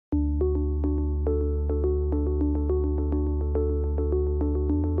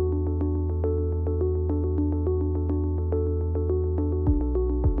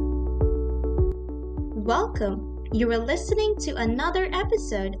welcome. You are listening to another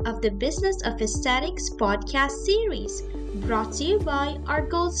episode of the Business of Aesthetics podcast series, brought to you by our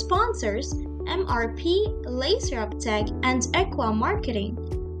gold sponsors, MRP, Laser Up Tech, and Equa Marketing.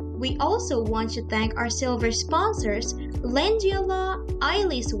 We also want to thank our silver sponsors, Lendia Law,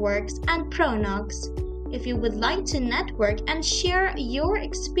 Eilis Works, and Pronox. If you would like to network and share your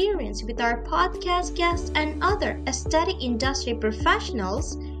experience with our podcast guests and other aesthetic industry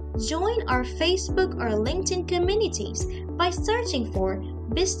professionals, join our Facebook or LinkedIn communities by searching for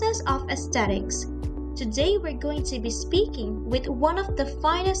Business of Aesthetics. Today we're going to be speaking with one of the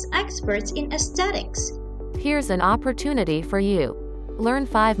finest experts in aesthetics. Here's an opportunity for you. Learn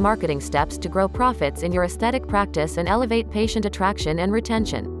 5 marketing steps to grow profits in your aesthetic practice and elevate patient attraction and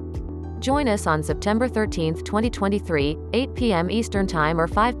retention. Join us on September 13th, 2023, 8 p.m. Eastern Time or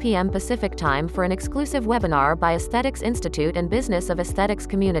 5 p.m. Pacific Time for an exclusive webinar by Aesthetics Institute and Business of Aesthetics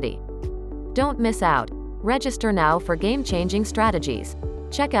Community. Don't miss out. Register now for game-changing strategies.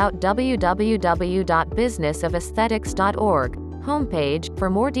 Check out www.businessaesthetics.org homepage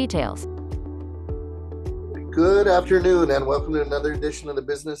for more details. Good afternoon and welcome to another edition of the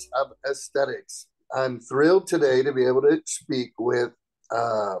Business of Aesthetics. I'm thrilled today to be able to speak with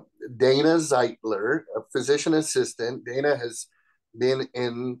Dana Zeitler, a physician assistant. Dana has been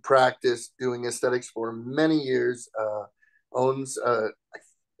in practice doing aesthetics for many years, owns a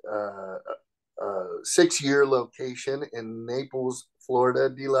 6-year location in Naples, Florida,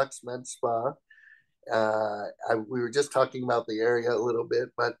 Deluxe Med Spa. We were just talking about the area a little bit,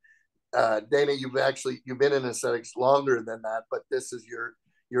 but Dana, you've been in aesthetics longer than that, but this is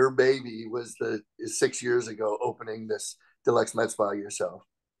your baby was 6 years ago opening this Deluxe Med Spa yourself.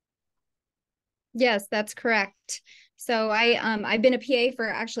 Yes, that's correct. So I've been a PA for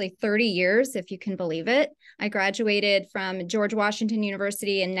actually 30 years, if you can believe it. I graduated from George Washington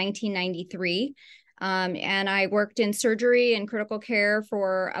University in 1993. And I worked in surgery and critical care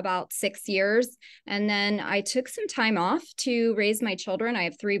for about 6 years. And then I took some time off to raise my children. I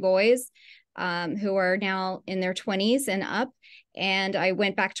have 3 boys who are now in their 20s and up. And I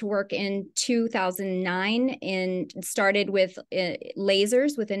went back to work in 2009 and started with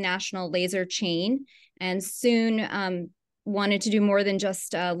lasers with a national laser chain, and soon wanted to do more than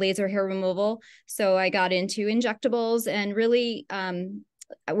just laser hair removal. So I got into injectables and really I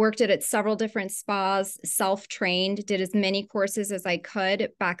worked at several different spas, self-trained, did as many courses as I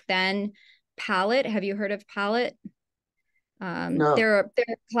could back then. Palette, have you heard of Palette? No. They're a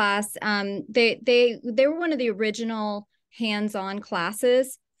class. They were one of the original hands-on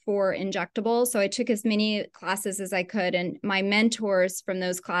classes for injectables. So I took as many classes as I could. And my mentors from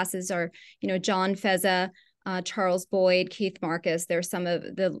those classes are, John Feza, Charles Boyd, Keith Marcus. They're some of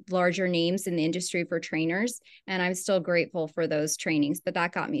the larger names in the industry for trainers. And I'm still grateful for those trainings, but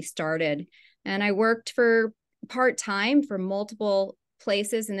that got me started. And I worked for part-time for multiple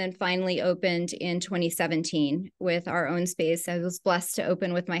places and then finally opened in 2017 with our own space. I was blessed to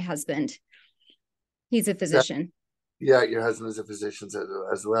open with my husband. He's a physician. Yeah, your husband is a physician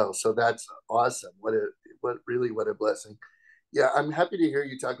as well. So that's awesome. What a blessing. Yeah, I'm happy to hear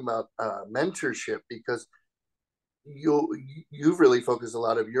you talk about mentorship, because you've really focused a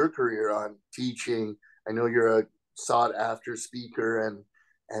lot of your career on teaching. I know you're a sought after speaker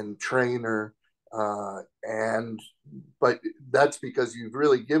and trainer, but that's because you've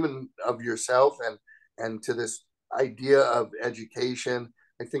really given of yourself and to this idea of education.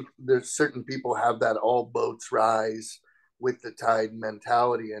 I think there's certain people have that all boats rise with the tide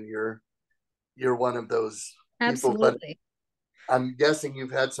mentality, and you're one of those people. Absolutely. But I'm guessing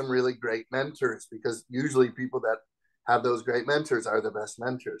you've had some really great mentors, because usually people that have those great mentors are the best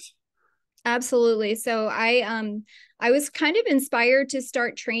mentors. Absolutely. So I was kind of inspired to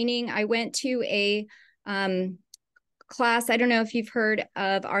start training. I went to a class. I don't know if you've heard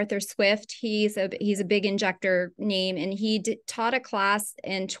of Arthur Swift. He's a big injector name, and he taught a class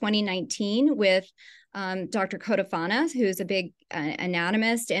in 2019 with Dr. Cotofana, who's a big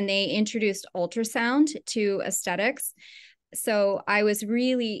anatomist, and they introduced ultrasound to aesthetics. So I was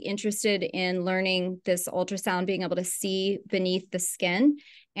really interested in learning this ultrasound, being able to see beneath the skin.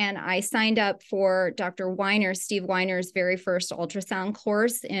 And I signed up for Dr. Steve Weiner's very first ultrasound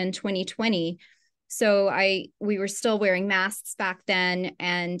course in 2020. So we were still wearing masks back then,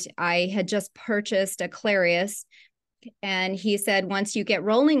 and I had just purchased a Clarius. And he said, once you get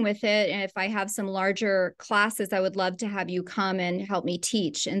rolling with it, and if I have some larger classes, I would love to have you come and help me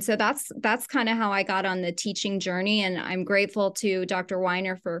teach. And so that's kind of how I got on the teaching journey. And I'm grateful to Dr.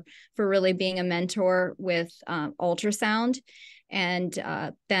 Weiner for really being a mentor with ultrasound. And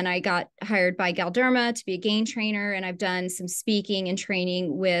then I got hired by Galderma to be a gain trainer, and I've done some speaking and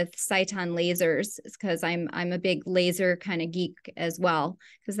training with Sciton lasers because I'm a big laser kind of geek as well,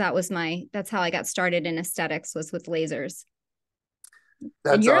 because that's how I got started in aesthetics, was with lasers. And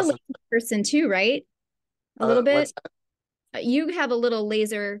That's you're a awesome. laser person too, right? A little What's bit. that? You have a little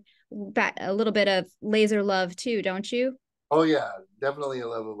a little bit of laser love too, don't you? Oh yeah, definitely a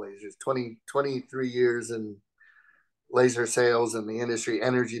love of lasers. 23 years in laser sales and the industry,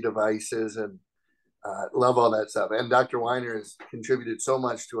 energy devices, and love all that stuff. And Dr. Weiner has contributed so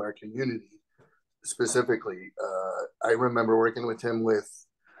much to our community. Specifically, I remember working with him with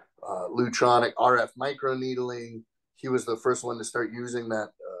Lutronic RF microneedling. He was the first one to start using that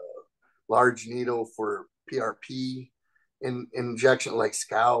large needle for PRP injection, like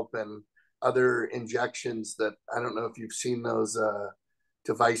scalp and other injections that I don't know if you've seen those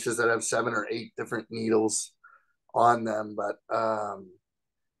devices that have 7 or 8 different needles on them. But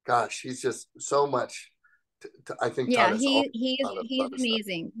gosh, he's just so much. I think taught Yeah, us all he's about stuff.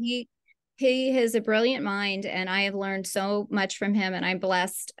 amazing. He has a brilliant mind, and I have learned so much from him, and I'm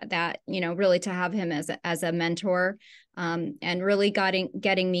blessed that, really to have him as a mentor, and really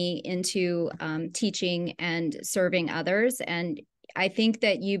getting me into teaching and serving others. And I think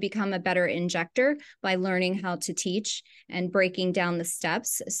that you become a better injector by learning how to teach and breaking down the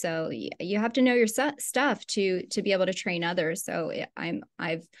steps. So you have to know your stuff to be able to train others. So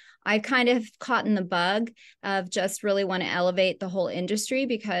I've kind of caught in the bug of just really want to elevate the whole industry,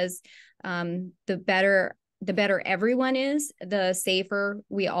 because the better everyone is, the safer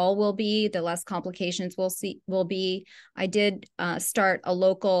we all will be, the less complications will be. I did start a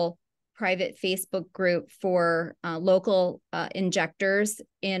local private Facebook group for local injectors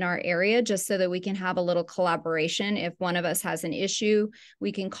in our area, just so that we can have a little collaboration. If one of us has an issue,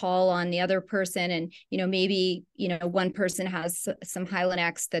 we can call on the other person, and maybe one person has some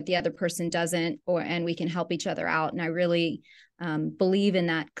Hylenex that the other person doesn't, and we can help each other out. And I really believe in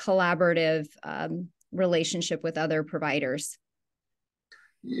that collaborative relationship with other providers.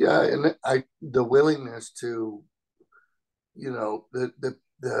 Yeah, and the willingness to,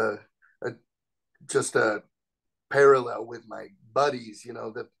 the just a parallel with my buddies,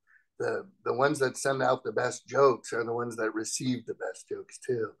 the ones that send out the best jokes are the ones that receive the best jokes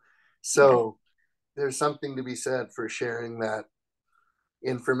too. So there's something to be said for sharing that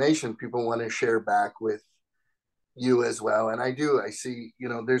information. People want to share back with you as well. And I see,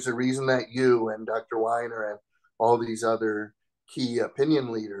 there's a reason that you and Dr. Weiner and all these other key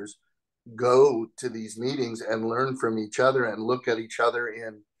opinion leaders go to these meetings and learn from each other and look at each other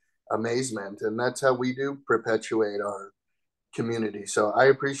in amazement. And that's how we do perpetuate our community. So I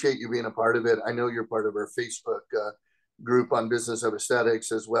appreciate you being a part of it. I know you're part of our Facebook group on business of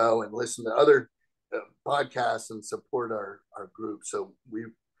aesthetics as well, and listen to other podcasts and support our group. So we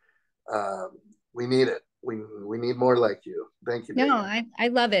need it. We need more like you. Thank you, No, Dana. I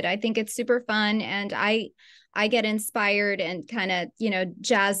love it. I think it's super fun, and I get inspired and kind of,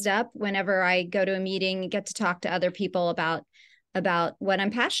 jazzed up whenever I go to a meeting and get to talk to other people about what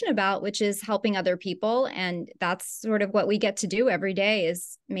I'm passionate about, which is helping other people. And that's sort of what we get to do every day,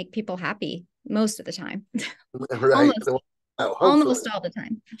 is make people happy most of the time. Right. almost Hopefully. almost all the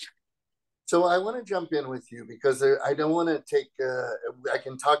time. So I want to jump in with you because I don't want to take. I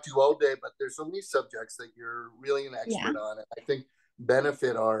can talk to you all day, but there's so many subjects that you're really an Yeah. expert on, and I think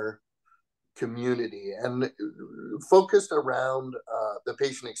benefit our community, and focused around the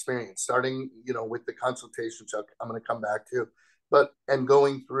patient experience, starting with the consultation. So I'm going to come back to, and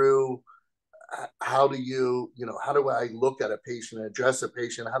going through how do I look at a patient, address a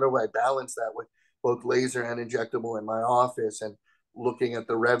patient? How do I balance that with both laser and injectable in my office, and looking at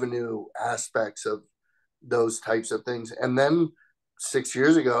the revenue aspects of those types of things? And then 6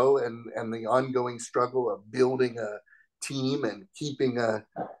 years ago, and the ongoing struggle of building a team and keeping a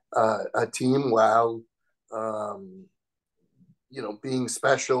team while being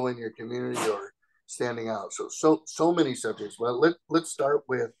special in your community or standing out. So many subjects. Well, let's start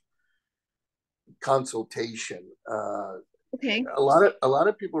with consultation. Okay. A lot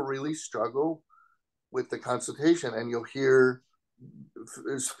of people really struggle with the consultation, and you'll hear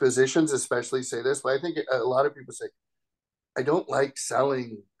physicians especially say this, but I think a lot of people say, I don't like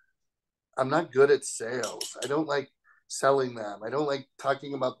selling. I'm not good at sales. I don't like selling them. I don't like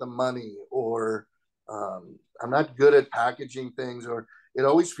talking about the money, or I'm not good at packaging things, or it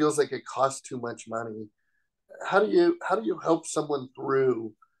always feels like it costs too much money. How do you help someone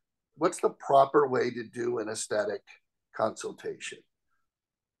through? What's the proper way to do an aesthetic consultation?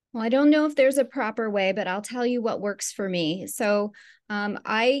 Well, I don't know if there's a proper way, but I'll tell you what works for me. So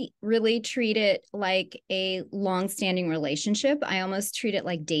I really treat it like a long-standing relationship. I almost treat it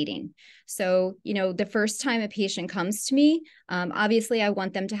like dating. So, the first time a patient comes to me, obviously I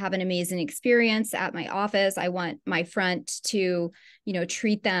want them to have an amazing experience at my office. I want my front to,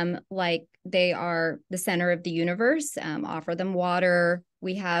 treat them like they are the center of the universe, offer them water.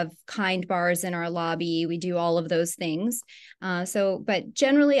 We have kind bars in our lobby. We do all of those things. But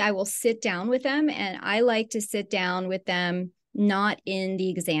generally I will sit down with them, and I like to sit down with them not in the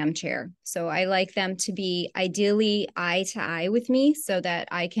exam chair. So I like them to be ideally eye to eye with me so that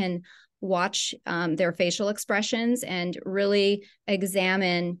I can watch their facial expressions and really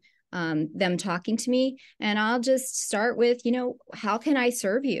examine them talking to me. And I'll just start with, how can I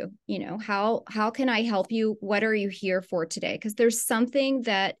serve you? How can I help you? What are you here for today? Because there's something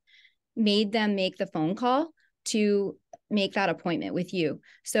that made them make the phone call to make that appointment with you.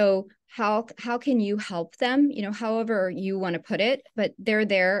 So how can you help them, however you want to put it, but they're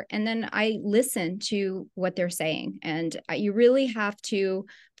there. And then I listen to what they're saying. And you really have to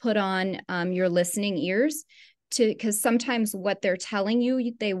put on your listening ears because sometimes what they're telling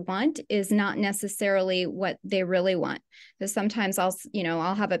you they want is not necessarily what they really want. Because sometimes I'll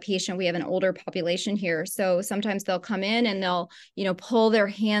have a patient, we have an older population here. So sometimes they'll come in and they'll, pull their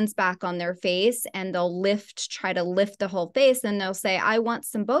hands back on their face and they'll try to lift the whole face. And they'll say, I want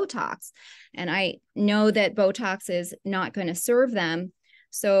some Botox. And I know that Botox is not going to serve them.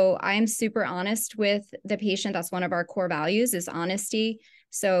 So I'm super honest with the patient. That's one of our core values is honesty.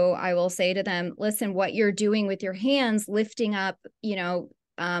 So I will say to them, listen, what you're doing with your hands, lifting up,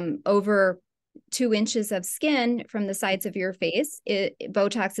 over 2 inches of skin from the sides of your face,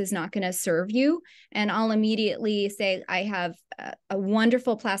 Botox is not going to serve you. And I'll immediately say, I have a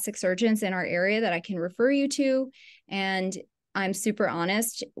wonderful plastic surgeons in our area that I can refer you to. And I'm super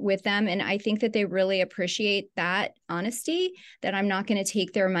honest with them. And I think that they really appreciate that honesty, that I'm not going to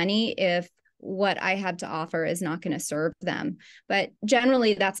take their money if what I have to offer is not going to serve them. But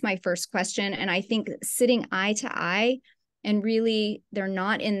generally, that's my first question. And I think sitting eye to eye and really they're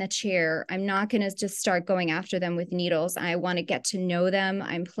not in the chair. I'm not going to just start going after them with needles. I want to get to know them.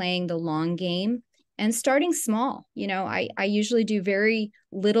 I'm playing the long game and starting small. I usually do very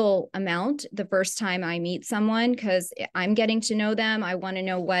little amount the first time I meet someone because I'm getting to know them. I want to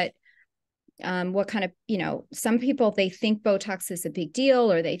know what kind of, some people, they think Botox is a big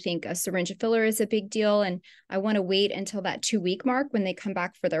deal or they think a syringe filler is a big deal. And I want to wait until that 2-week mark when they come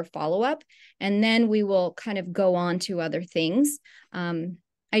back for their follow-up. And then we will kind of go on to other things.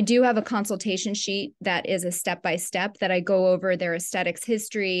 I do have a consultation sheet that is a step-by-step that I go over their aesthetics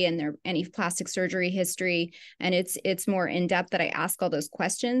history and their any plastic surgery history. And it's more in-depth that I ask all those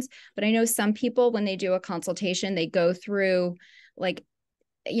questions. But I know some people, when they do a consultation, they go through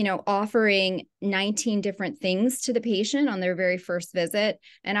offering 19 different things to the patient on their very first visit.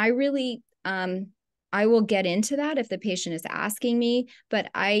 And I really, I will get into that if the patient is asking me, but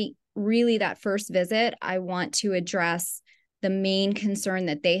that first visit, I want to address the main concern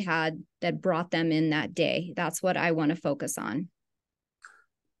that they had that brought them in that day. That's what I want to focus on.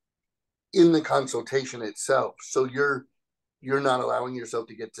 In the consultation itself. So you're not allowing yourself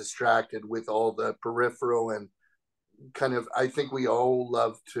to get distracted with all the peripheral and kind of, I think we all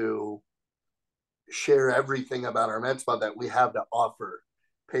love to share everything about our med spa that we have to offer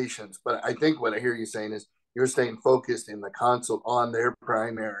patients. But I think what I hear you saying is you're staying focused in the consult on their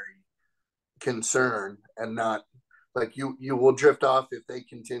primary concern and not like you will drift off if they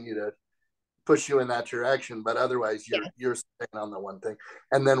continue to push you in that direction. But otherwise you're staying on the one thing.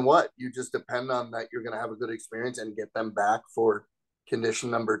 And then what? You just depend on that you're going to have a good experience and get them back for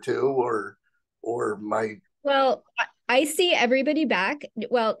condition number 2 or my. Well, I see everybody back.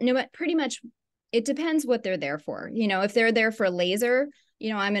 Well, no, pretty much it depends what they're there for. If they're there for laser,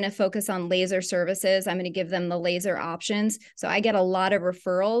 I'm going to focus on laser services. I'm going to give them the laser options. So I get a lot of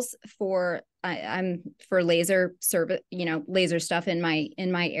referrals for laser service, laser stuff in my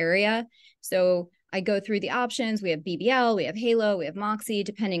area. So I go through the options. We have BBL, we have Halo, we have Moxie,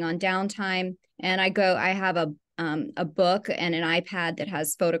 depending on downtime. And I have a book and an iPad that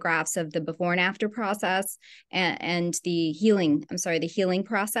has photographs of the before and after process and the healing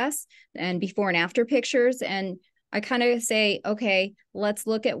process and before and after pictures. And I kind of say, okay, let's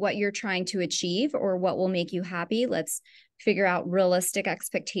look at what you're trying to achieve or what will make you happy. Let's figure out realistic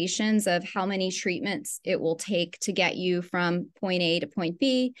expectations of how many treatments it will take to get you from point A to point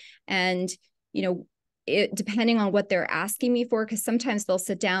B. And, depending on what they're asking me for, because sometimes they'll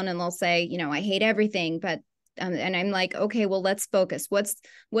sit down and they'll say, I hate everything, but and I'm like, okay, well, let's focus.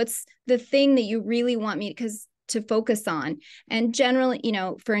 What's the thing that you really want me to focus on? And generally,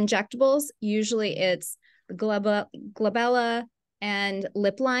 for injectables, usually it's glabella, and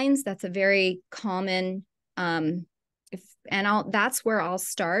lip lines. That's a very common, that's where I'll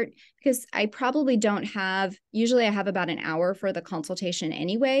start, because I probably don't have, usually I have about an hour for the consultation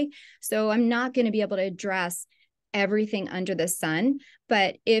anyway. So I'm not going to be able to address everything under the sun.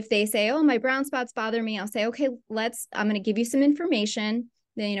 But if they say, oh, my brown spots bother me, I'll say, okay, I'm going to give you some information.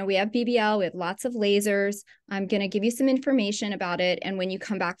 Then, we have BBL, we have lots of lasers. I'm going to give you some information about it. And when you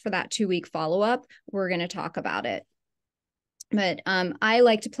come back for that 2-week follow-up, we're going to talk about it. But I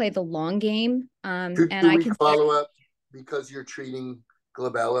like to play the long game. And I can follow up because you're treating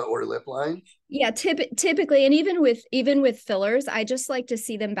glabella or lip lines. Yeah, typically, and even with fillers, I just like to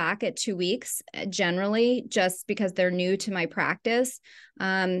see them back at 2 weeks generally, just because they're new to my practice.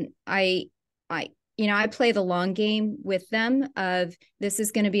 I play the long game with them of, this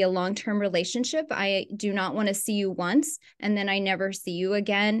is going to be a long-term relationship. I do not want to see you once and then I never see you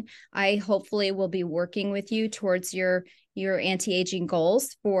again. I hopefully will be working with you towards your anti-aging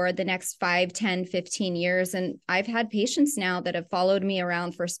goals for the next 5, 10, 15 years. And I've had patients now that have followed me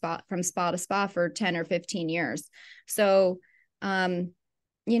around from spa to spa for 10 or 15 years. So, do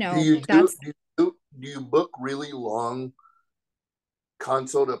you book really long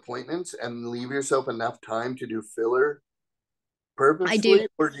consult appointments and leave yourself enough time to do filler purposely? I do.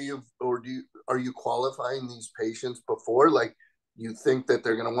 Are you qualifying these patients before, like, you think that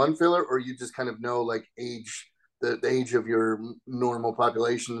they're going to want filler, or you just kind of know, like, the age of your normal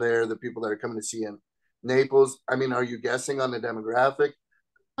population there, the people that are coming to see in Naples? I mean, are you guessing on the demographic?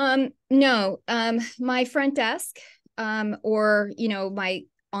 No. My front desk, or my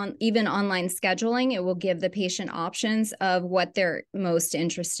even online scheduling, it will give the patient options of what they're most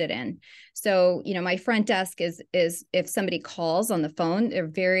interested in. So, my front desk is if somebody calls on the phone, they're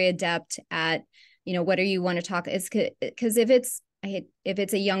very adept at, what do you want to talk? It's because if it's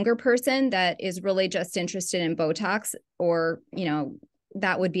a younger person that is really just interested in Botox, or,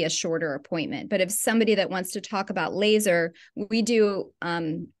 that would be a shorter appointment. But if somebody that wants to talk about laser, we do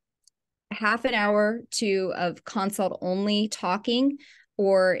half an hour of consult only talking.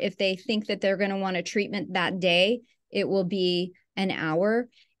 Or if they think that they're going to want a treatment that day, it will be an hour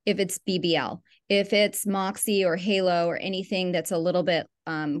if it's BBL. If it's Moxie or Halo or anything that's a little bit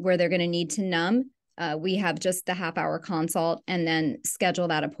where they're going to need to numb, we have just the half-hour consult and then schedule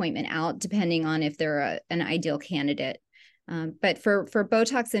that appointment out depending on if they're an ideal candidate. But for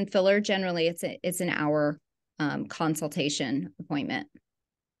Botox and filler, generally it's an hour consultation appointment.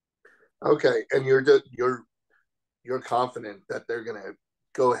 Okay, and you're confident that they're going to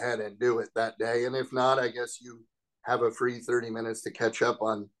go ahead and do it that day. And if not, I guess you have a free 30 minutes to catch up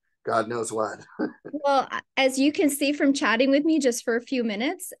on God knows what. Well, as you can see from chatting with me just for a few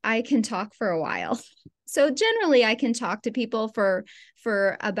minutes, I can talk for a while. So generally I can talk to people for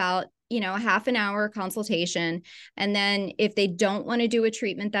about, a half an hour consultation. And then if they don't want to do a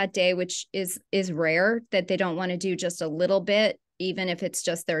treatment that day, which is rare, that they don't want to do just a little bit, even if it's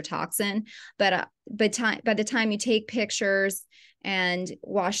just their toxin. But by the time you take pictures and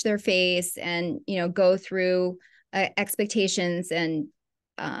wash their face and, go through expectations and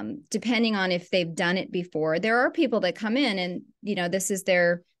depending on if they've done it before, there are people that come in and, this is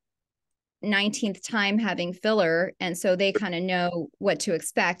their 19th time having filler. And so they kind of know what to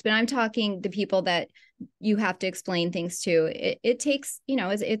expect. But I'm talking the people that you have to explain things to. It takes,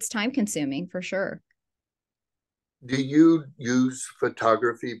 it's time consuming for sure. Do you use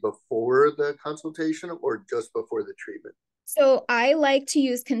photography before the consultation or just before the treatment? So I like to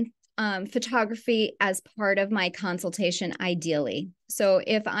use photography as part of my consultation, ideally. So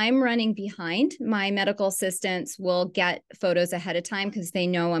if I'm running behind, my medical assistants will get photos ahead of time because they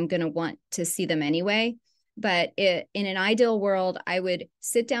know I'm going to want to see them anyway. But in an ideal world, I would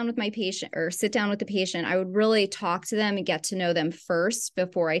sit down with my patient or sit down with the patient. I would really talk to them and get to know them first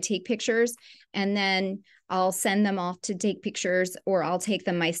before I take pictures. And then I'll send them off to take pictures, or I'll take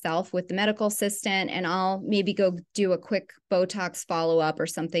them myself with the medical assistant, and I'll maybe go do a quick Botox follow-up or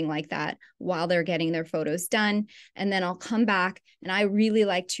something like that while they're getting their photos done. And then I'll come back, and I really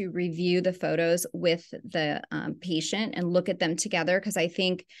like to review the photos with the patient and look at them together, because I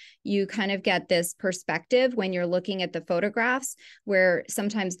think you kind of get this perspective when you're looking at the photographs where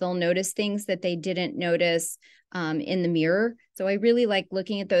sometimes they'll notice things that they didn't notice in the mirror. So I really like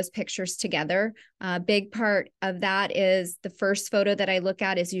looking at those pictures together. A big part of that is the first photo that I look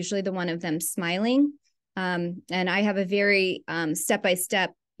at is usually the one of them smiling. And I have a very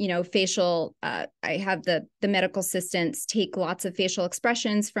step-by-step, facial, I have the medical assistants take lots of facial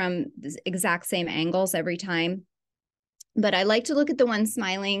expressions from the exact same angles every time. But I like to look at the one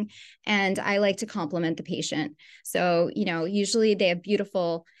smiling, and I like to compliment the patient. So, usually they have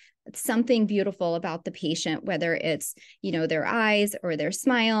beautiful something beautiful about the patient, whether it's, their eyes or their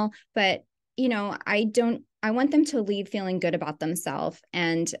smile. But, I want them to leave feeling good about themselves.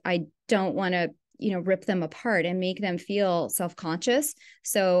 And I don't want to, rip them apart and make them feel self-conscious.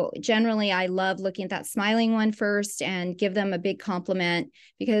 So generally, I love looking at that smiling one first and give them a big compliment,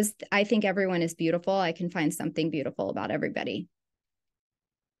 because I think everyone is beautiful. I can find something beautiful about everybody.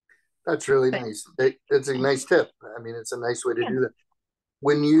 That's really nice. It's a nice tip. I mean, it's a nice way to Yeah. do that.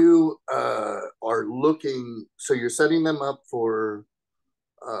 When you are looking, so you're setting them up for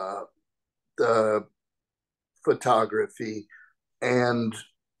the photography, and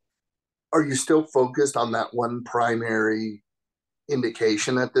are you still focused on that one primary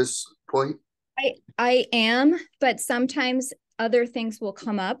indication at this point? I am, but sometimes other things will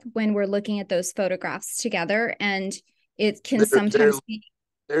come up when we're looking at those photographs together, and it can sometimes be.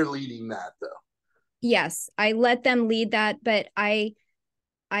 They're leading that though. Yes, I let them lead that, but I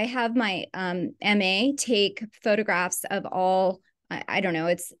have my MA take photographs of all. I don't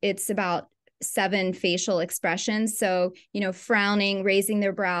know. It's about 7 facial expressions. So, frowning, raising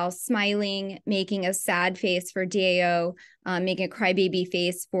their brow, smiling, making a sad face for DAO, making a crybaby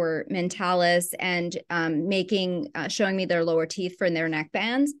face for Mentalis, and showing me their lower teeth for their neck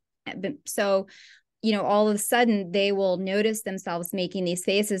bands. So, all of a sudden they will notice themselves making these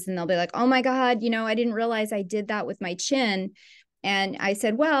faces, and they'll be like, oh my God, I didn't realize I did that with my chin. And I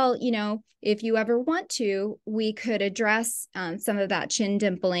said, well, if you ever want to, we could address some of that chin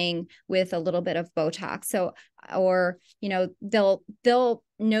dimpling with a little bit of Botox. So, or, they'll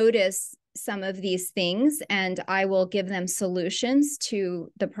notice some of these things, and I will give them solutions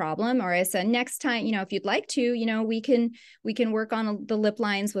to the problem. Or I said, next time, if you'd like to, we can work on the lip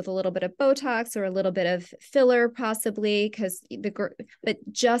lines with a little bit of Botox or a little bit of filler, possibly, but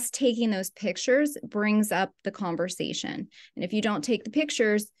just taking those pictures brings up the conversation. And if you don't take the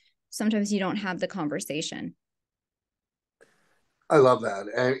pictures, sometimes you don't have the conversation. I love that.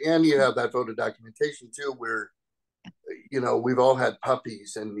 And you have that photo documentation too, where, we've all had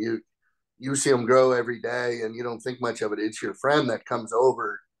puppies, and you see them grow every day and you don't think much of it. It's your friend that comes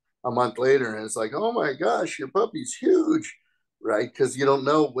over a month later and it's like, oh my gosh, your puppy's huge, right? Because you don't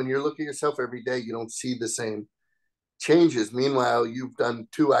know, when you're looking at yourself every day, you don't see the same changes. Meanwhile, you've done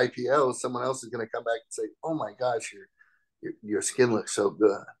 2 IPLs, someone else is going to come back and say, oh my gosh, your skin looks so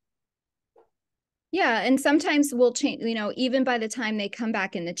good. Yeah. And sometimes we'll change, even by the time they come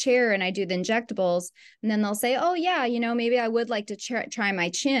back in the chair and I do the injectables, and then they'll say, oh yeah, maybe I would like to try my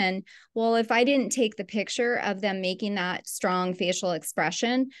chin. Well, if I didn't take the picture of them making that strong facial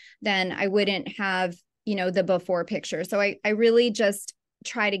expression, then I wouldn't have, the before picture. So I really just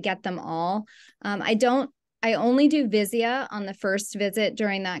try to get them all. I only do Visia on the first visit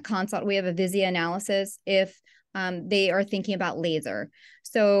during that consult. We have a Visia analysis if they are thinking about laser.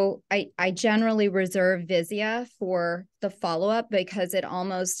 So I generally reserve Visia for the follow-up, because it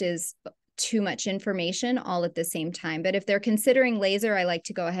almost is too much information all at the same time. But if they're considering laser, I like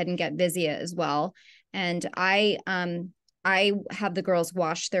to go ahead and get Visia as well. And I have the girls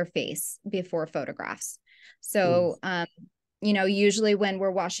wash their face before photographs. So, usually when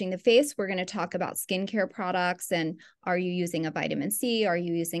we're washing the face, we're going to talk about skincare products, and are you using a vitamin C? Are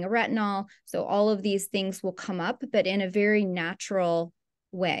you using a retinol? So all of these things will come up, but in a very natural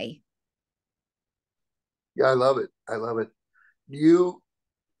way. Yeah, I love it. I love it. You,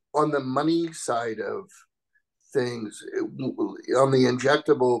 on the money side of things, on the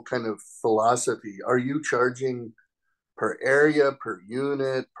injectable kind of philosophy, are you charging per area, per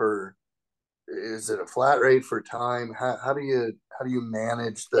unit, is it a flat rate for time? How do you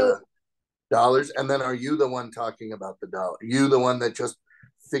manage the dollars? And then are you the one talking about the dollar? You the one that just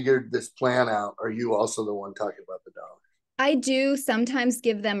figured this plan out? Are you also the one talking about the dollar? I do sometimes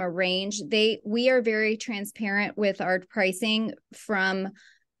give them a range. We are very transparent with our pricing from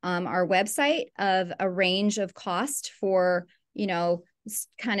our website of a range of cost for,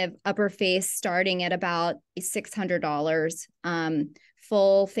 kind of upper face starting at about $600,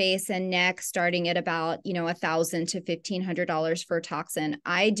 full face and neck starting at about, $1,000 to $1,500 for toxin.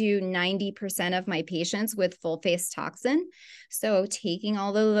 I do 90% of my patients with full face toxin. So taking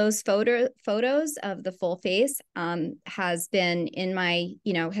all of those photos of the full face has been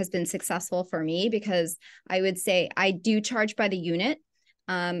has been successful for me, because I would say I do charge by the unit.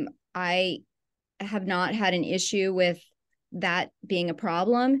 I have not had an issue with that being a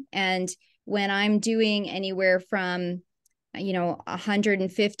problem. And when I'm doing anywhere from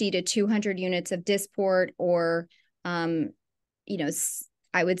 150 to 200 units of Dysport, or I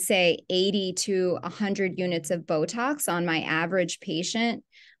would say 80 to 100 units of Botox on my average patient,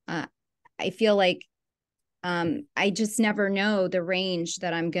 I feel like I just never know the range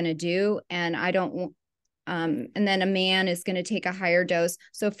that I'm going to do. And I don't, and then a man is going to take a higher dose.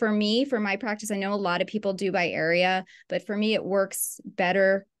 So for me, for my practice, I know a lot of people do by area, but for me, it works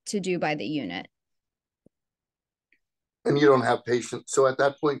better to do by the unit. And you don't have patients. So at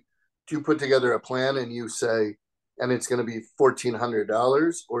that point, do you put together a plan and you say, and it's going to be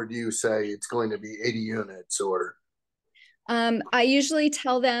 $1,400, or do you say it's going to be 80 units or? I usually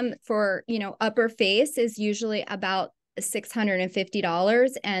tell them for, upper face is usually about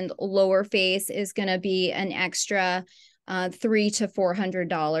 $650, and lower face is going to be an extra $300 to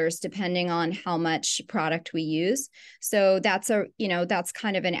 $400, depending on how much product we use. So that's that's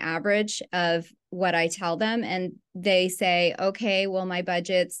kind of an average of what I tell them. And they say, okay, well, my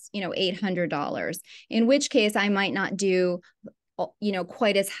budget's, $800, in which case I might not do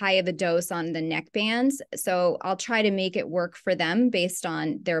quite as high of a dose on the neck bands. So I'll try to make it work for them based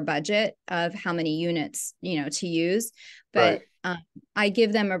on their budget of how many units, to use. But right. I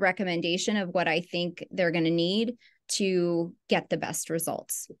give them a recommendation of what I think they're going to need to get the best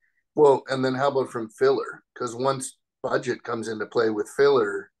results. Well, and then how about from filler? Because once budget comes into play with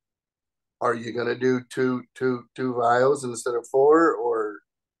filler, are you going to do two vials instead of four, or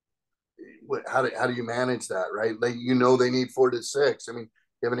how do you manage that, right? Like, they need 4 to 6. I mean,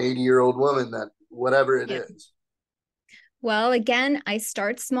 you have an 80-year-old woman that whatever it is. Well, again, I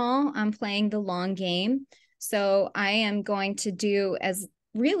start small. I'm playing the long game. So I am going to do as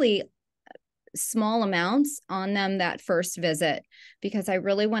really small amounts on them that first visit, because I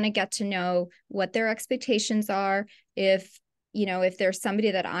really want to get to know what their expectations are. If there's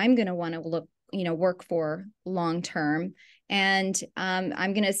somebody that I'm going to want to work for long term. And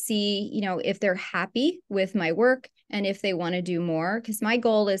I'm going to see, if they're happy with my work and if they want to do more, because my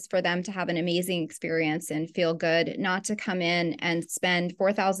goal is for them to have an amazing experience and feel good, not to come in and spend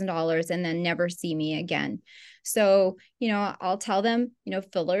 $4,000 and then never see me again. So, I'll tell them,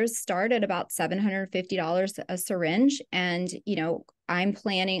 fillers start at about $750 a syringe. And, I'm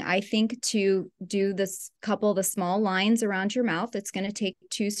planning, I think, to do this couple of the small lines around your mouth. It's going to take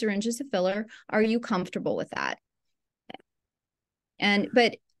 2 syringes of filler. Are you comfortable with that?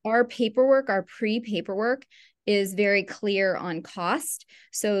 But our pre-paperwork is very clear on cost.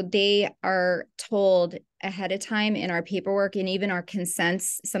 So they are told ahead of time in our paperwork, and even our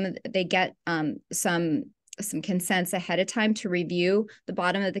consents, they get some consents ahead of time to review. The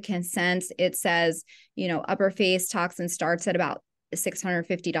bottom of the consents, it says, upper face toxin starts at about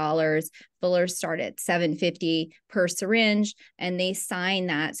 $650. Fillers start at $750 per syringe, and they sign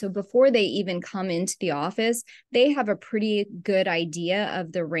that. So before they even come into the office, they have a pretty good idea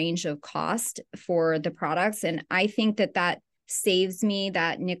of the range of cost for the products. And I think that saves me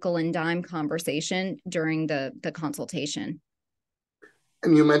that nickel and dime conversation during the consultation.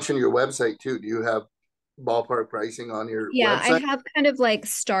 And you mentioned your website too. Do you have ballpark pricing on your website? I have kind of like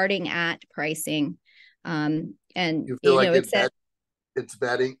starting at pricing. And you feel like it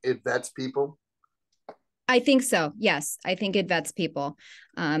vets people? I think so. Yes, I think it vets people,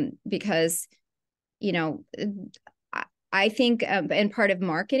 because, I think, and part of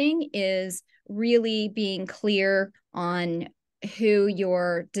marketing is really being clear on who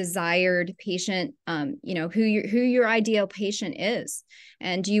your desired patient, who your ideal patient is.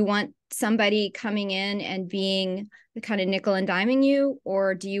 And do you want somebody coming in and being the kind of nickel and diming you,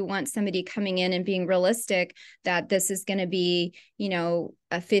 or do you want somebody coming in and being realistic that this is going to be, a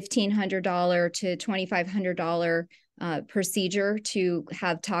 $1,500 to $2,500 procedure to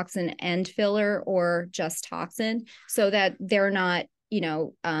have toxin and filler, or just toxin, so that they're not,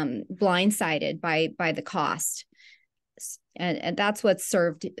 blindsided by the cost. And that's what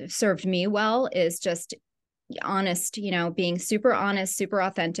served me well, is just honest, being super honest, super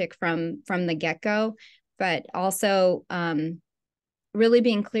authentic from the get-go, but also really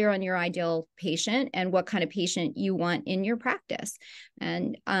being clear on your ideal patient and what kind of patient you want in your practice.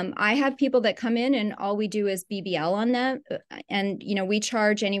 And I have people that come in and all we do is BBL on them. And, we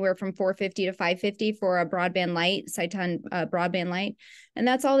charge anywhere from $450 to $550 for a broadband light, Cyton broadband light. And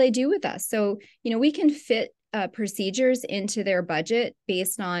that's all they do with us. So, we can fit procedures into their budget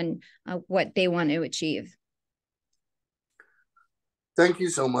based on what they want to achieve. Thank you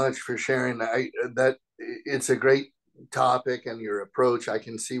so much for sharing that. It's a great topic, and your approach, I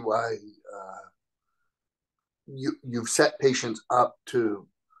can see why you've set patients up to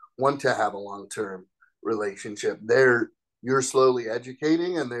want to have a long-term relationship. You're slowly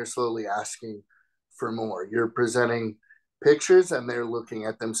educating, and they're slowly asking for more. You're presenting pictures, and they're looking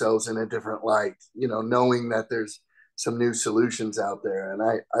at themselves in a different light, knowing that there's some new solutions out there. And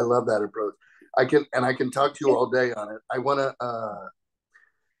I love that approach. I can talk to you all day on it.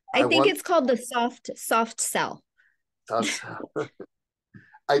 I I think want it's called the soft sell. to,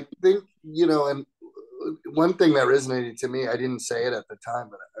 I think, and one thing that resonated to me, I didn't say it at the time,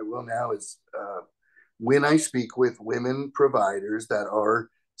 but I will now, is when I speak with women providers that are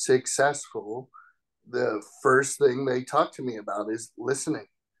successful, the first thing they talk to me about is listening.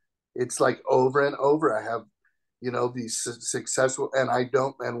 It's like over and over. I have, these successful, and I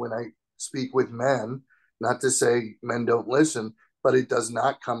don't, and when I speak with men, not to say men don't listen, but it does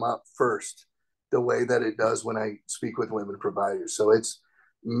not come up first the way that it does when I speak with women providers. So it's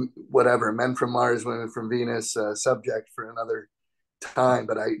whatever, men from Mars, women from Venus, subject for another time.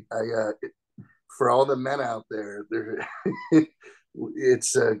 But for all the men out there,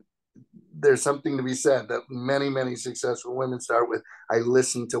 it's there's something to be said that many successful women start with, I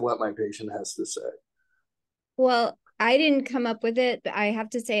listen to what my patient has to say. Well, I didn't come up with it, but I have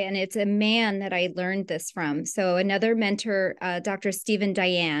to say, and it's a man that I learned this from. So another mentor, Dr. Stephen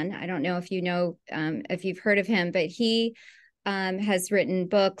Diane. I don't know if you know, if you've heard of him, but he has written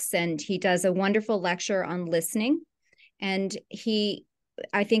books, and he does a wonderful lecture on listening. And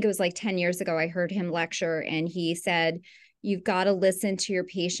I think it was like 10 years ago, I heard him lecture, and he said, you've got to listen to your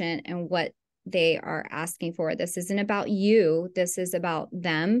patient and what they are asking for. This isn't about you. This is about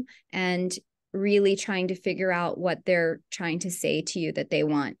them, and really trying to figure out what they're trying to say to you that they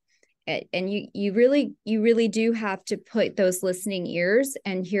want. And you really do have to put those listening ears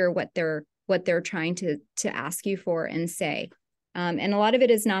and hear what they're trying to ask you for and say. And a lot of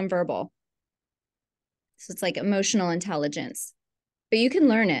it is nonverbal. So it's like emotional intelligence, but you can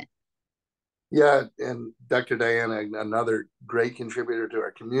learn it. Yeah, and Dr. Diana, another great contributor to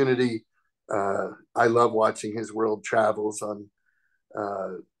our community. I love watching his world travels on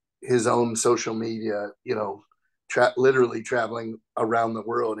his own social media, literally traveling around the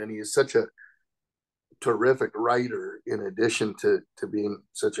world. And he is such a terrific writer in addition to being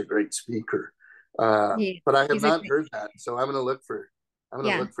such a great speaker. But I have not heard that. So I'm going to look for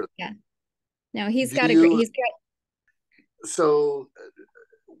that. Yeah. No, he's Do got you, so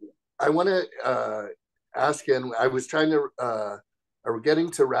I want to ask, and I was trying to, we're getting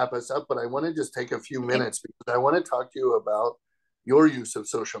to wrap us up, but I want to just take a few minutes because I want to talk to you about your use of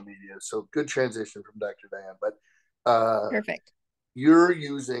social media. So good transition from Dr. Diane, but perfect. You're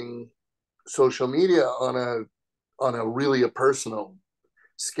using social media on a really a personal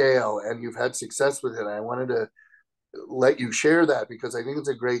scale, and you've had success with it. I wanted to let you share that because I think it's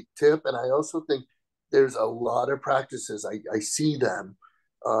a great tip. And I also think there's a lot of practices. I see them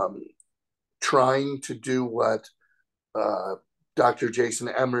trying to do what Dr. Jason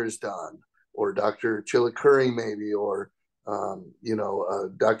Emmer's done, or Dr. Chillicurry maybe, or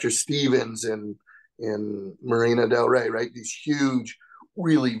Dr. Stevens in Marina Del Rey, right? These huge,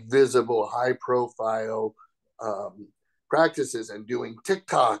 really visible, high profile practices, and doing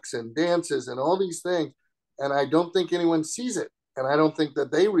TikToks and dances and all these things. And I don't think anyone sees it. And I don't think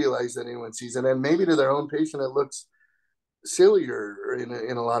that they realize that anyone sees it. And maybe to their own patient, it looks sillier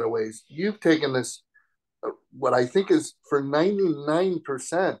in a lot of ways. You've taken this, what I think is for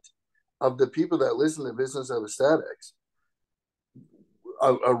 99% of the people that listen to Business of Aesthetics,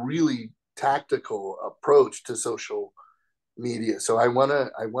 a really tactical approach to social media. So I want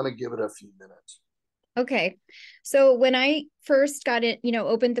to give it a few minutes. Okay. So when I first got it,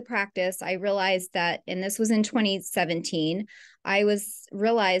 opened the practice, I realized that, and this was in 2017,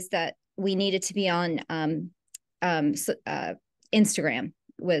 realized that we needed to be on Instagram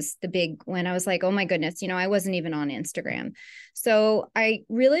was the big when I was like, oh my goodness, I wasn't even on Instagram. So I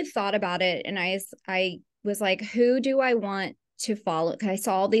really thought about it, and I was like, who do I want to follow? Because I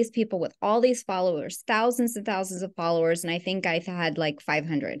saw all these people with all these followers, thousands and thousands of followers, and I think I had like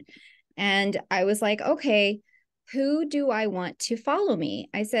 500. And I was like, okay, who do I want to follow me?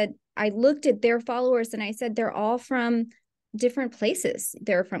 I looked at their followers, and I said, they're all from different places.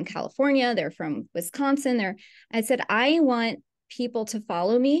 They're from California. They're from Wisconsin. I said, I want people to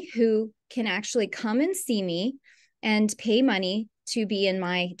follow me who can actually come and see me and pay money to be in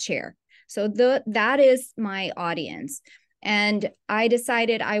my chair. So that is my audience. And I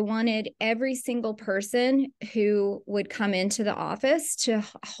decided I wanted every single person who would come into the office to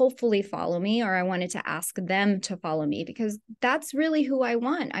hopefully follow me, or I wanted to ask them to follow me, because that's really who I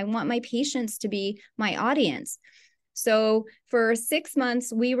want. I want my patients to be my audience. So for 6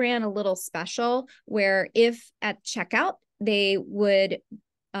 months, we ran a little special where if at checkout, they would,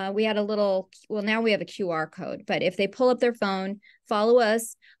 we had now we have a QR code, but if they pull up their phone, follow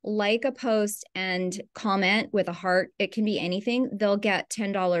us, like a post, and comment with a heart, it can be anything, they'll get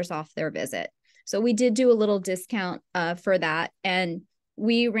 $10 off their visit. So we did do a little discount for that. And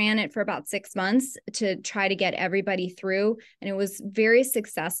we ran it for about 6 months to try to get everybody through, and it was very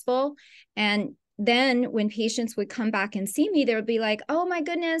successful. And then when patients would come back and see me, they would be like, oh my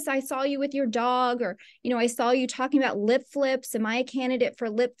goodness, I saw you with your dog, or, I saw you talking about lip flips. Am I a candidate for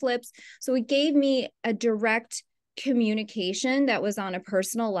lip flips? So it gave me a direct communication that was on a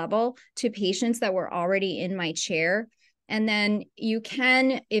personal level to patients that were already in my chair. And then you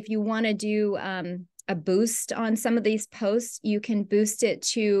can, if you want to do a boost on some of these posts, you can boost it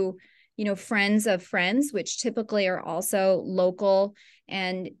to, friends of friends, which typically are also local.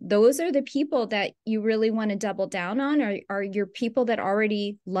 And those are the people that you really want to double down on, are your people that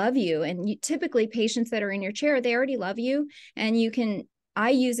already love you. And typically patients that are in your chair, they already love you. And I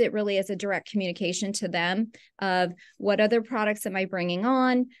use it really as a direct communication to them of what other products am I bringing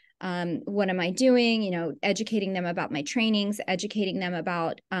on? What am I doing? Educating them about my trainings, educating them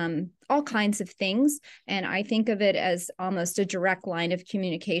about all kinds of things. And I think of it as almost a direct line of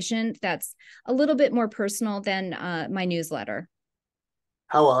communication that's a little bit more personal than my newsletter.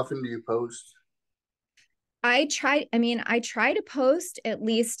 How often do you post? I try to post at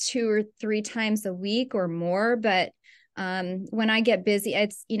least 2 or 3 times a week or more, but when I get busy,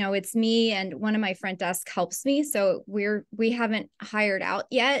 it's me and one of my front desk helps me. So we haven't hired out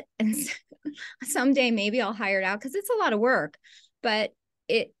yet. And someday maybe I'll hire it out because it's a lot of work, but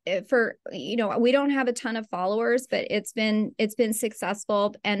we don't have a ton of followers, but it's been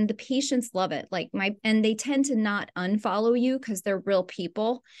successful and the patients love it. And they tend to not unfollow you because they're real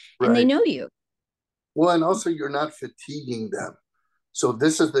people and they know you. Well, and also you're not fatiguing them. So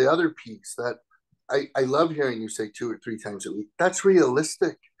this is the other piece that I love hearing you say 2 or 3 times a week. That's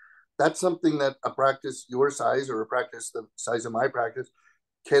realistic. That's something that a practice your size or a practice the size of my practice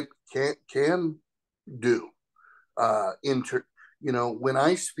can do. When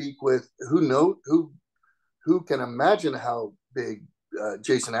I speak with who can imagine how big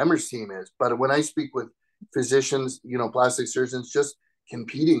Jason Emmer's team is, but when I speak with physicians, plastic surgeons just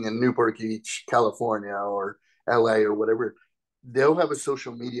competing in Newport Beach, California, or LA or whatever, they'll have a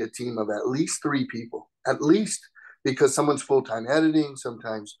social media team of at least 3 people, at least, because someone's full-time editing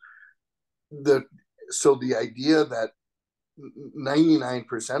sometimes. So the idea that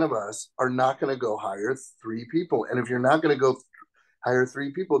 99% of us are not going to go hire 3 people. And if you're not going to go hire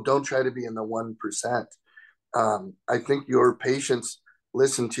 3 people, don't try to be in the 1%. I think your patients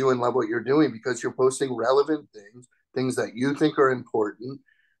listen to you and love what you're doing because you're posting relevant things that you think are important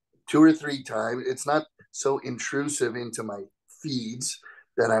 2 or 3 times. It's not so intrusive into my feeds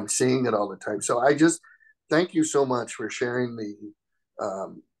that I'm seeing it all the time. So I just thank you so much for sharing the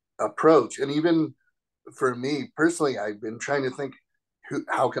approach. And even for me personally, I've been trying to think,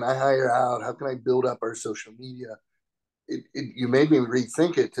 how can I hire out? How can I build up our social media? You made me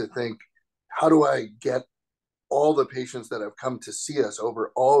rethink it to think, how do I get all the patients that have come to see us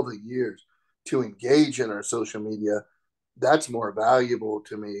over all the years to engage in our social media? That's more valuable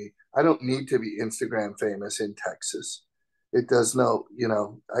to me. I don't need to be Instagram famous in Texas. It does no,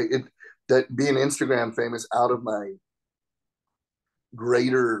 that being Instagram famous out of my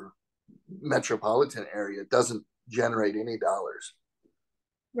greater metropolitan area doesn't generate any dollars.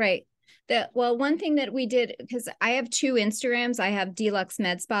 Right. One thing that we did, because I have 2 Instagrams, I have Deluxe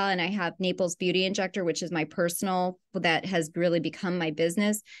Med Spa and I have Naples Beauty Injector, which is my personal, that has really become my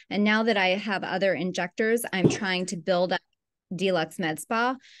business. And now that I have other injectors, I'm trying to build up Deluxe Med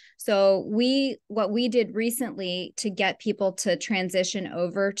Spa. So what we did recently to get people to transition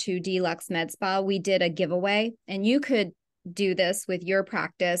over to Deluxe Med Spa, we did a giveaway, and you could do this with your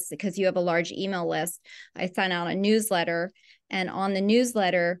practice because you have a large email list. I sent out a newsletter, and on the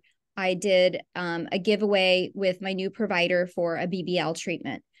newsletter, I did a giveaway with my new provider for a BBL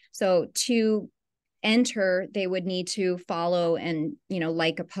treatment. So to enter, they would need to follow and,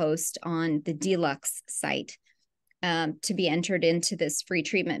 like a post on the Deluxe site to be entered into this free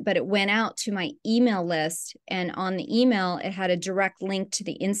treatment. But it went out to my email list, and on the email, it had a direct link to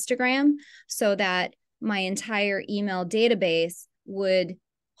the Instagram so that my entire email database would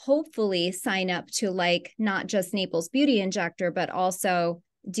hopefully sign up to not just Naples Beauty Injector, but also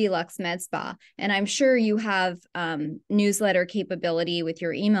Deluxe Med Spa. And I'm sure you have newsletter capability with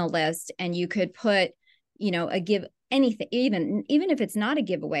your email list, and you could put, anything, even if it's not a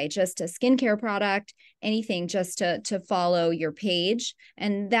giveaway, just a skincare product, anything, just to follow your page.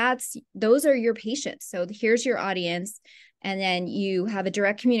 And those are your patients. So here's your audience. And then you have a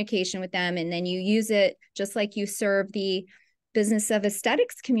direct communication with them. And then you use it just like you serve the business of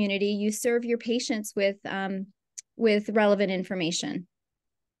aesthetics community. You serve your patients with relevant information.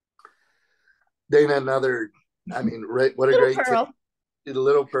 Dana, what a great Pearl.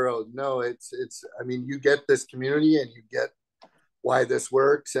 Little Pearl. No, you get this community and you get why this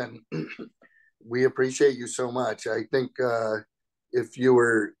works, and we appreciate you so much. I think if you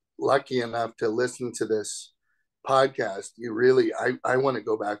were lucky enough to listen to this podcast, you really, I want to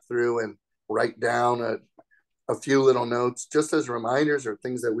go back through and write down a few little notes just as reminders or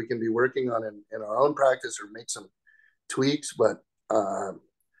things that we can be working on in our own practice or make some tweaks, but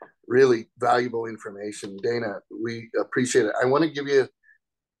really valuable information. Dana, we appreciate it. I want to give you,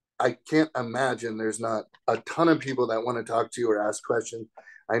 I can't imagine there's not a ton of people that want to talk to you or ask questions.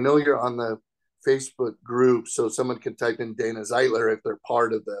 I know you're on the Facebook group, so someone could type in Dana Zeitler if they're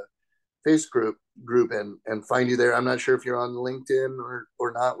part of the Facebook group and find you there. I'm not sure if you're on LinkedIn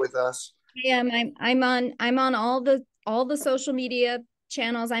or not with us. Yeah, I'm on all the social media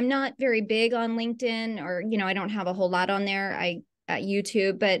channels. I'm not very big on LinkedIn, or I don't have a whole lot on there. At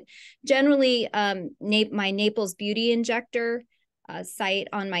YouTube, but generally my Naples Beauty Injector site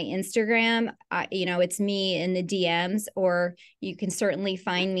on my Instagram, it's me in the DMs, or you can certainly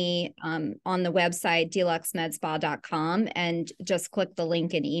find me on the website deluxemedspa.com and just click the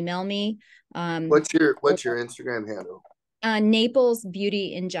link and email me. What's your Instagram handle? Naples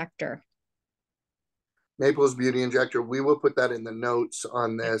Beauty Injector. Naples Beauty Injector. We will put that in the notes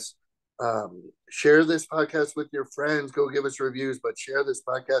on this. Share this podcast with your friends. Go give us reviews, but share this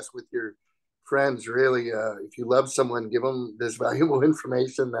podcast with your friends. Really, if you love someone, give them this valuable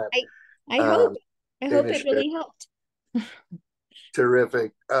information that I hope it really helped.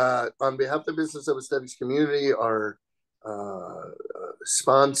 Terrific. On behalf of the Business of Aesthetics community, our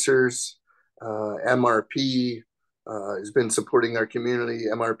sponsors, MRP has been supporting our community,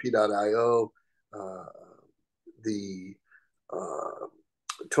 mrp.io, the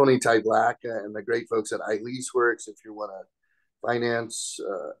Tony Tydlaka and the great folks at iLeaseWorks if you want to finance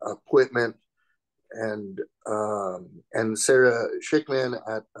equipment, and Sarah Schickman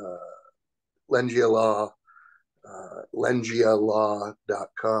at Lengia Law,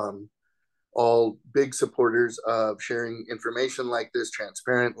 lengialaw.com. All big supporters of sharing information like this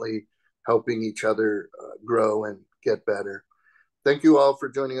transparently, helping each other grow and get better. Thank you all for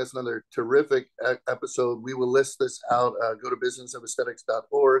joining us. Another terrific episode. We will list this out. Go to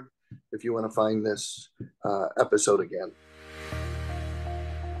businessaesthetics.org if you want to find this episode again.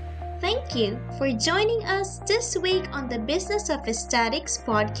 Thank you for joining us this week on the Business of Aesthetics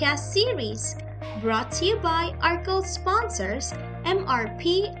podcast series, brought to you by our gold sponsors,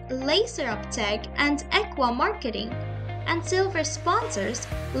 MRP, Laser Uptech, and Equa Marketing, and silver sponsors,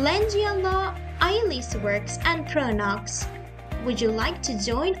 Lengia Law, iLeaseWorks, and Pronox. Would you like to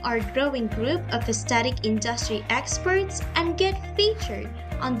join our growing group of aesthetic industry experts and get featured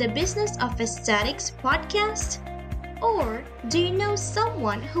on the Business of Aesthetics podcast? Or do you know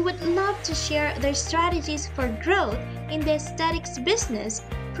someone who would love to share their strategies for growth in the aesthetics business,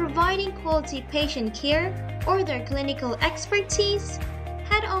 providing quality patient care, or their clinical expertise?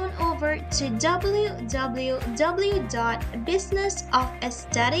 Head on over to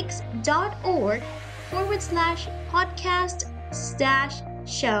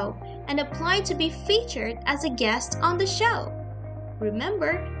www.businessofaesthetics.org/podcast/show and apply to be featured as a guest on the show.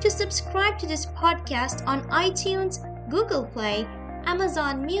 Remember to subscribe to this podcast on iTunes, Google Play,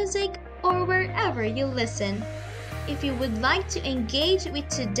 Amazon Music, or wherever you listen. If you would like to engage with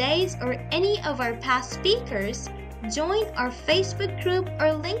today's or any of our past speakers, join our Facebook group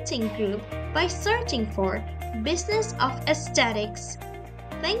or LinkedIn group by searching for Business of Aesthetics.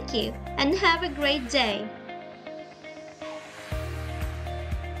 Thank you and have a great day.